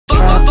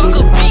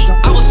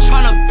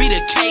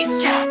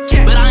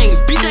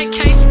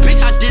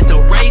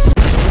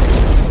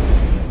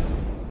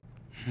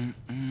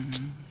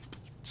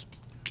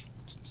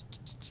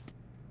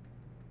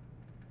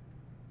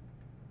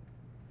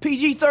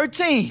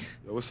2K18.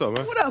 Yo, what's up,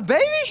 man? What up,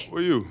 baby?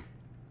 Where you?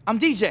 I'm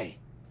DJ.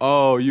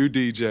 Oh, you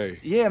DJ.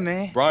 Yeah,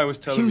 man. Brian was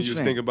telling me Huge you was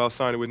fan. thinking about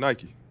signing with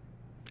Nike.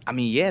 I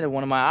mean, yeah, they're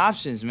one of my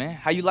options, man.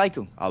 How you like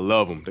them? I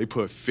love them. They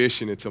put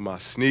fishing into my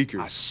sneakers.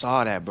 I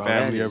saw that, bro.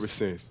 Family That ever is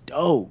since.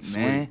 dope, Sweet.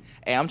 man.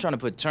 Hey, I'm trying to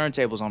put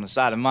turntables on the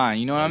side of mine.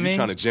 You know what I You mean?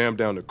 trying to jam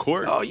down the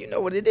court? Oh, you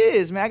know what it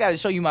is, man. I got to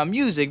show you my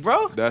music,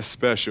 bro. That's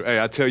special. Hey,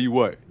 I tell you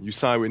what. You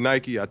sign with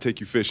Nike, I'll take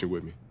you fishing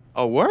with me.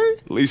 Oh,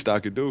 word? Least I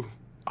could do.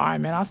 All right,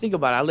 man. I'll think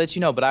about it. I'll let you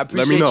know. But I Let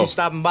me appreciate know. you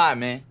stopping by,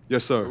 man.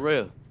 Yes, sir. For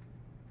real.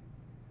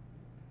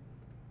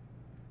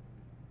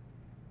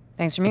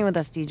 Thanks for meeting with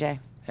us, DJ.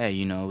 Hey,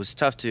 you know, it was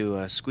tough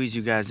to squeeze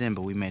you guys in,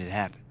 but we made it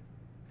happen.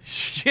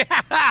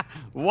 Yeah,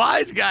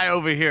 wise guy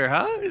over here,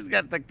 huh? He's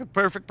got like the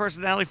perfect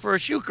personality for a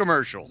shoe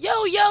commercial.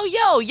 Yo,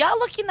 y'all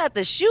looking at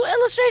the shoe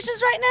illustrations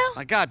right now?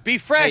 My God, be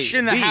fresh Hey,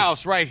 in the B.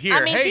 house right here.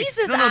 I mean, hey, these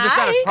is no, there's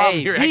not a aight. problem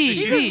Hey, here. B,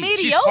 Actually, B. she's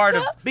Mediocre. part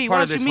of B, part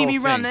why of don't this you meet me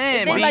whole around the thing.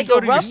 end? They Why don't like you go a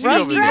to your rough seat over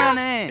draft? there? Around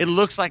the end. It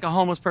looks like a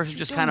homeless person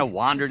just kind of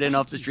wandered in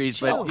off the streets,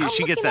 but Chill.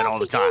 she I'm gets looking that out all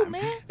the for you, time.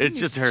 man. It's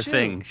just her Chill.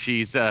 thing.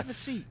 She's a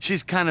seat.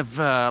 she's kind of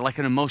like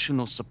an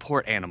emotional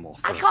support animal.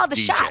 For I call the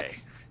DJ.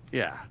 shots.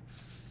 Yeah.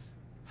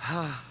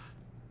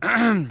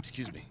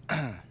 Excuse me.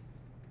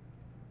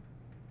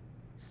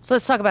 So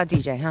let's talk about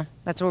DJ, huh?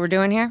 That's what we're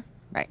doing here?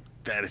 Right.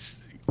 That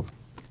is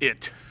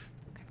it.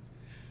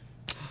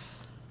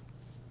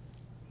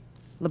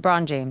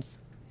 LeBron James,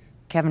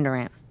 Kevin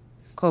Durant,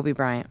 Kobe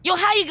Bryant. Yo,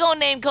 how you gonna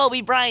name Kobe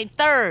Bryant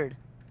third?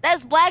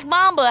 That's Black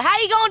Mamba. How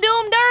you gonna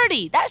do him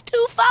dirty? That's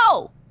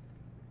 2-4.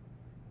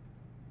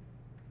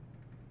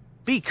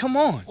 B, come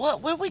on.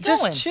 What? Where we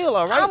Just going? chill,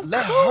 all right? I'm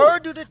Let cool. her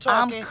do the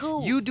talking. I'm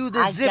cool. You do the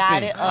I zipping.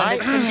 got it all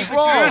under right?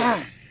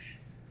 control.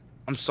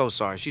 I'm so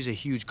sorry. She's a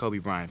huge Kobe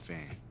Bryant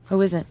fan.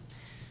 Who isn't?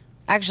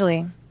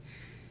 Actually,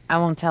 I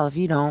won't tell if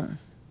you don't.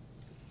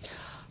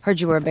 Heard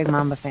you were a big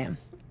Mamba fan.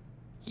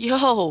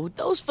 Yo,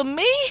 those for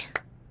me?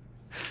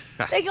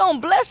 They gonna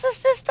bless us,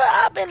 sister?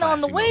 I've been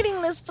on the Classy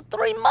waiting list for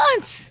 3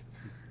 months.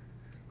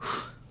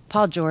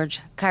 Paul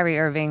George, Kyrie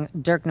Irving,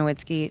 Dirk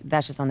Nowitzki,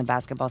 that's just on the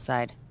basketball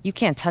side. You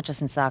can't touch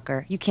us in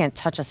soccer. You can't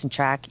touch us in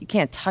track. You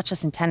can't touch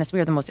us in tennis. We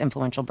are the most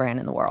influential brand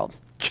in the world.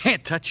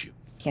 Can't touch you.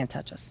 Can't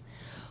touch us.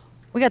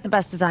 We got the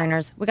best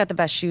designers, we got the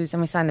best shoes,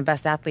 and we sign the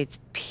best athletes,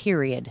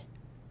 period.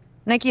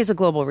 Nike is a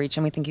global reach,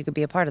 and we think you could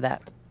be a part of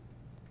that.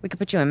 We could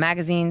put you in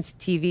magazines,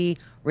 TV,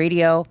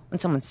 radio. When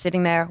someone's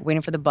sitting there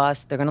waiting for the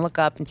bus, they're gonna look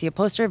up and see a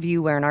poster of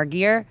you wearing our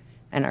gear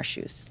and our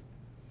shoes.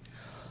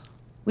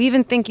 We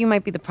even think you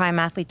might be the prime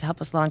athlete to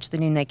help us launch the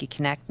new Nike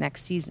Connect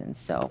next season,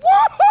 so...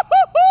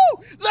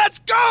 Let's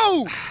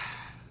go!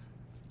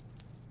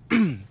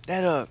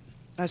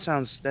 That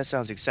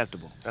sounds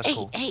acceptable. That's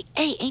cool. Hey,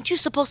 ain't you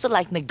supposed to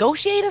like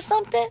negotiate or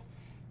something?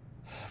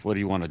 What do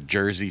you want, a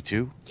jersey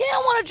too? Yeah, I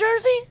want a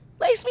jersey.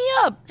 Lace me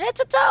up, head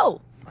to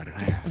toe. Why did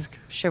I ask?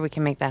 Sure, we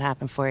can make that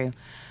happen for you.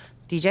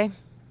 DJ, I'm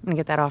gonna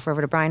get that offer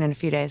over to Brian in a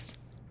few days.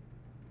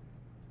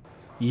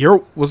 Yo,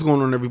 what's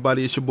going on,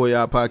 everybody? It's your boy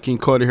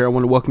iPodKingCarter here. I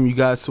want to welcome you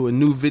guys to a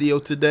new video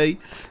today.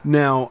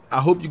 Now, I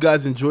hope you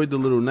guys enjoyed the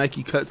little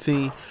Nike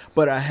cutscene,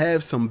 but I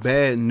have some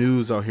bad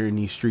news out here in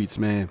these streets,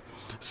 man.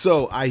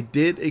 So I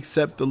did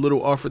accept the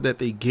little offer that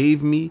they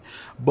gave me,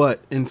 but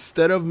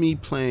instead of me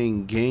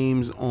playing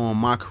games on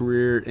my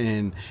career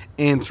and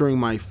answering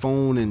my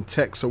phone and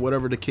text or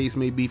whatever the case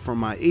may be from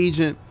my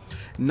agent,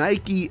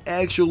 Nike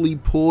actually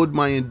pulled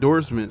my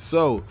endorsement.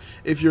 So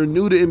if you're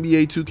new to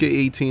NBA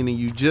 2K18 and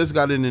you just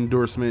got an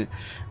endorsement,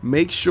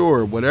 make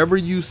sure whatever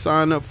you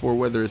sign up for,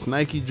 whether it's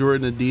Nike,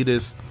 Jordan,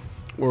 Adidas,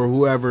 or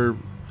whoever,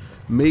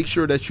 make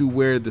sure that you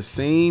wear the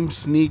same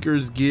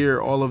sneakers, gear,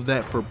 all of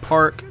that for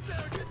Park,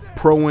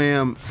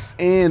 Pro-Am,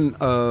 and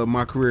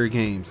my career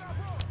games.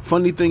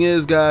 Funny thing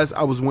is, guys,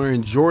 I was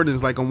wearing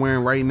Jordans like I'm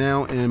wearing right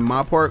now in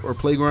my park or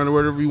playground or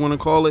whatever you want to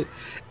call it,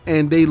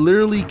 and they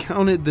literally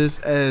counted this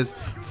as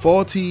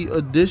faulty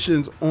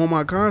additions on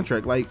my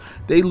contract. Like,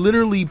 they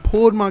literally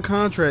pulled my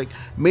contract,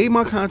 made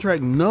my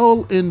contract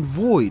null and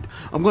void.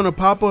 I'm gonna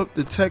pop up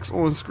the text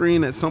on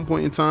screen at some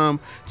point in time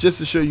just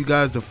to show you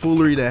guys the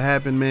foolery that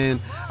happened,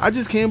 man. I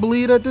just can't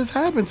believe that this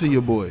happened to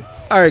your boy.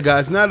 Alright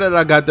guys, now that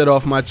I got that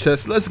off my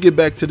chest, let's get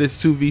back to this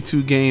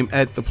 2v2 game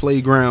at the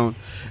playground.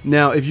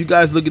 Now, if you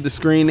guys look at the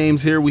screen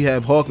names here, we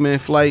have Hawkman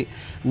Flight,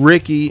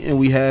 Ricky, and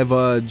we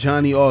have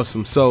Johnny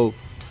Awesome. So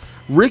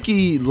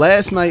Ricky,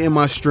 last night in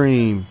my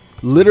stream,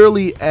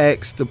 literally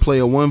asked to play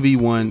a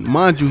 1v1.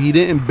 Mind you, he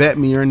didn't bet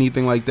me or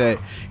anything like that.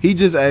 He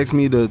just asked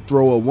me to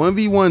throw a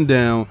 1v1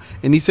 down,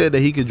 and he said that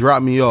he could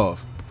drop me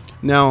off.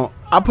 Now,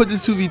 I put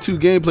this 2v2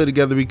 gameplay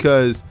together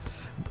because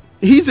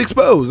he's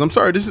exposed. I'm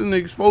sorry, this is an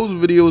exposed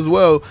video as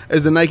well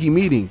as the Nike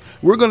meeting.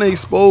 We're going to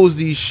expose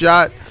these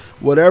shot,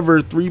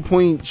 whatever,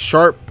 3-point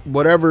sharp,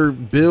 whatever,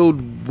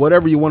 build,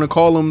 whatever you want to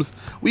call them.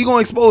 We going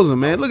to expose them,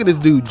 man. Look at this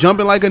dude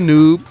jumping like a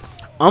noob.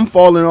 I'm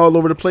falling all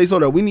over the place.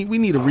 Hold up, we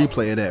need a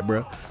replay of that,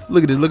 bro.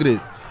 Look at this, look at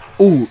this.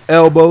 Ooh,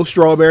 elbow,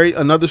 strawberry,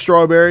 another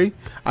strawberry.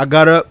 I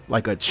got up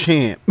like a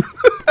champ.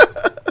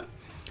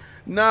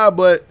 Nah,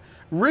 but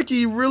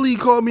Ricky really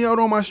called me out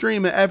on my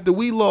stream, and after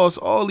we lost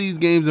all these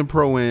games in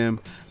Pro-Am,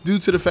 due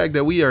to the fact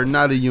that we are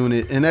not a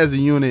unit, and as a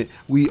unit,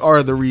 we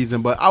are the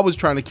reason. But I was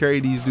trying to carry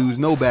these dudes,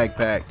 no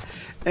backpack,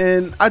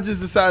 and I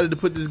just decided to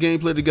put this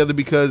gameplay together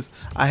because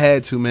I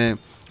had to, man.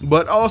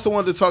 But I also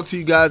wanted to talk to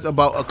you guys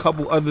about a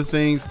couple other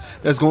things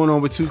that's going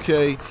on with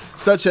 2K,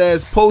 such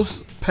as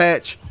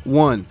post-patch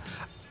 1.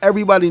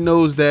 Everybody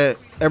knows that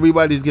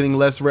everybody's getting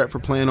less rep for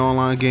playing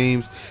online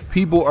games.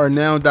 People are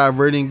now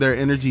diverting their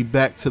energy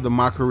back to the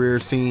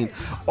MyCAREER scene.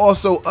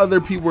 Also, other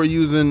people are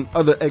using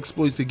other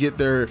exploits to get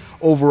their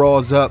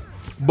overalls up.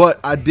 But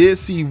I did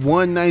see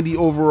 190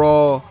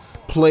 overall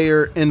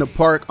player in the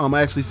park.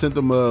 I actually sent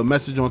him a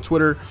message on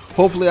Twitter.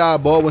 Hopefully I'll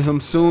ball with him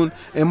soon,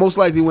 and most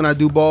likely when I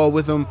do ball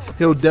with him,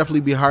 he'll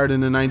definitely be higher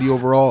than the 90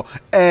 overall.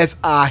 As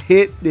I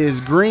hit this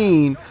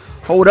green,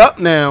 hold up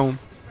now,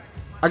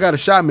 I got a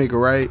shot maker,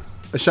 right?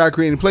 A shot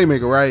creating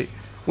playmaker, right?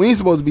 We ain't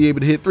supposed to be able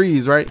to hit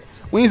threes, right?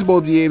 We ain't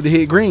supposed to be able to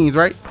hit greens,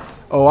 right?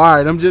 Oh, all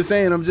right, I'm just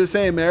saying,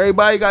 man,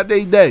 everybody got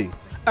their day.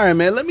 All right,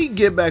 man, let me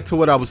get back to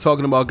what I was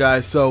talking about,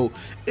 guys. So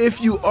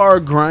if you are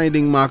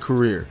grinding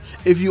MyCAREER,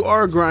 if you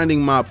are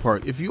grinding my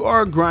park, if you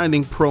are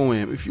grinding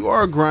Pro-Am, if you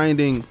are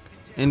grinding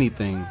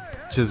anything,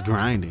 just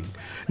grinding.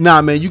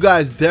 Nah, man, you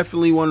guys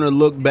definitely want to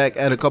look back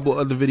at a couple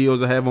other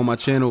videos I have on my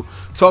channel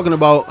talking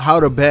about how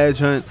to badge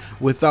hunt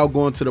without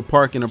going to the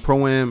park in a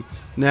Pro-Am.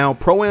 Now,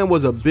 Pro-Am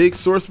was a big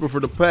source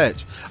before the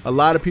patch. A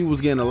lot of people was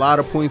getting a lot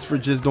of points for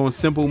just doing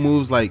simple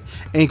moves like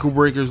ankle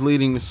breakers,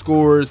 leading the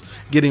scores,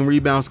 getting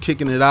rebounds,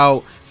 kicking it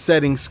out,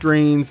 setting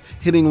screens,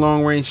 hitting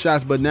long range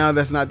shots, but now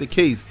that's not the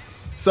case.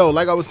 So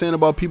like I was saying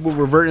about people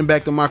reverting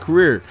back to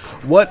MyCAREER,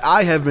 what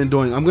I have been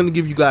doing, I'm going to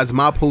give you guys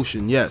my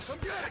potion. Yes,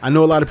 I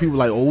know a lot of people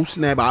like, oh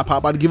snap, I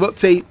pop out to give up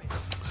tape.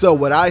 So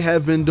what I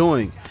have been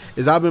doing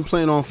is I've been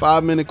playing on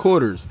 5-minute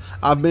quarters.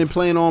 I've been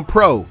playing on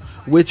Pro,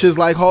 which is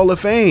like Hall of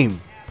Fame.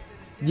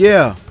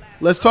 Yeah,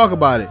 let's talk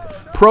about it.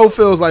 Pro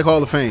feels like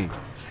Hall of Fame.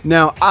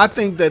 Now, I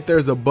think that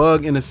there's a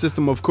bug in the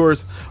system, of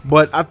course,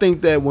 but I think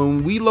that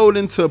when we load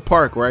into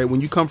Park, right, when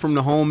you come from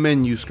the home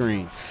menu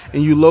screen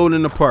and you load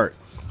into Park,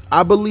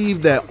 I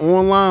believe that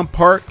online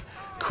Park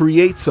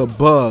creates a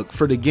bug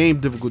for the game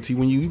difficulty.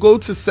 When you go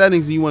to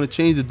settings and you want to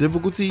change the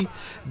difficulty,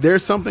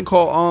 there's something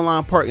called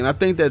online Park, and I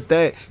think that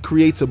that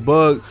creates a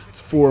bug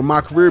for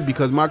MyCAREER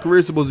because MyCAREER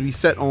is supposed to be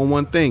set on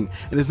one thing,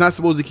 and it's not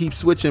supposed to keep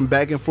switching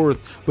back and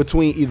forth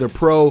between either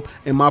Pro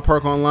and My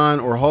Park Online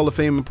or Hall of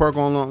Fame and Park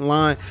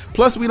Online.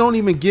 Plus, we don't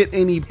even get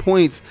any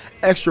points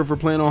extra for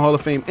playing on Hall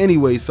of Fame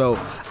anyway, so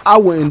I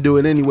wouldn't do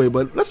it anyway.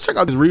 But let's check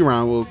out this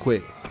reround real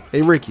quick.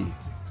 Hey Ricky,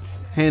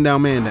 hand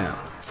down, man down.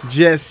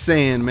 Just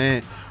saying,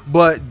 man.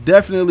 But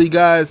definitely,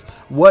 guys,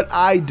 what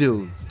I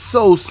do,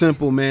 so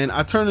simple, man.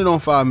 I turn it on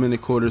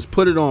 5-minute quarters,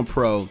 put it on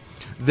Pro.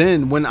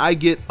 Then when I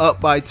get up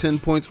by 10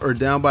 points or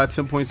down by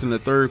 10 points in the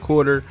third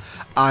quarter,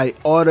 I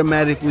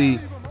automatically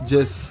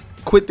just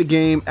quit the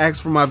game, ask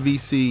for my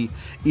VC,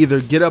 either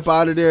get up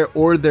out of there,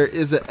 or there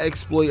is an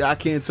exploit. I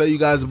can't tell you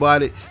guys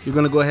about it. You're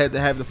going to go ahead to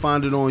have to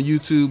find it on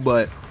YouTube.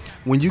 But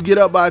when you get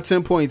up by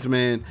 10 points,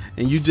 man,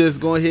 and you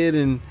just go ahead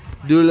and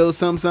do a little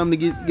something to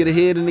get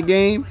ahead in the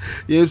game,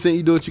 you know what I'm saying?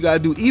 You do what you gotta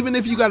do. Even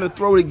if you gotta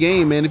throw the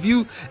game, man. If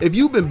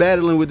you've been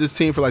battling with this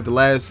team for like the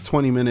last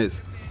 20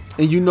 minutes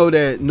and you know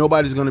that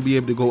nobody's gonna be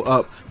able to go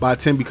up by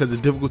 10 because the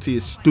difficulty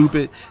is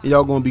stupid and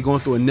y'all gonna be going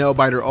through a nail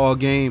biter all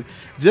game,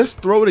 just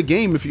throw the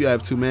game if you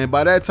have to, man.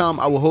 By that time,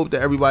 I will hope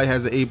that everybody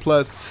has an A+,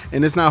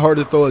 and it's not hard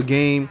to throw a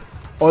game.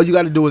 All you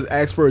got to do is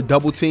ask for a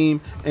double team,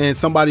 and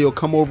somebody will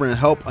come over and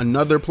help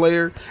another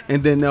player,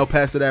 and then they'll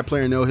pass to that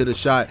player and they'll hit a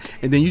shot,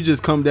 and then you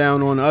just come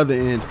down on the other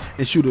end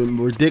and shoot a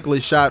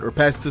ridiculous shot or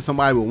pass it to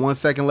somebody with 1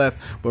 second left.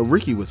 But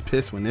Ricky was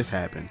pissed when this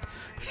happened.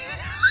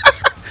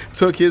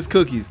 Took his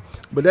cookies.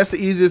 But that's the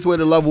easiest way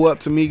to level up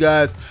to me,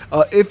 guys.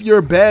 If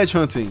you're badge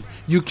hunting,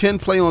 you can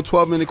play on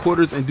 12-minute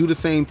quarters and do the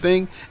same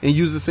thing and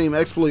use the same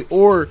exploit,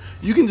 or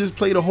you can just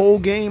play the whole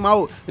game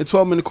out in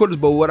 12-minute quarters.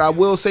 But what I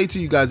will say to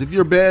you guys, if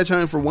you're badge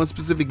hunting for one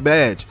specific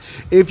badge,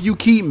 if you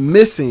keep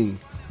missing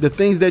the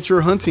things that you're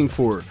hunting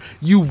for,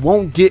 you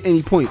won't get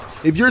any points.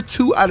 If you're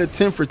 2 out of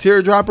 10 for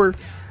Teardropper,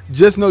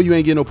 just know you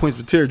ain't getting no points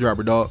for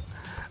Teardropper, dog.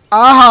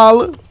 I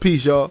holla.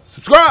 Peace, y'all.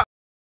 Subscribe.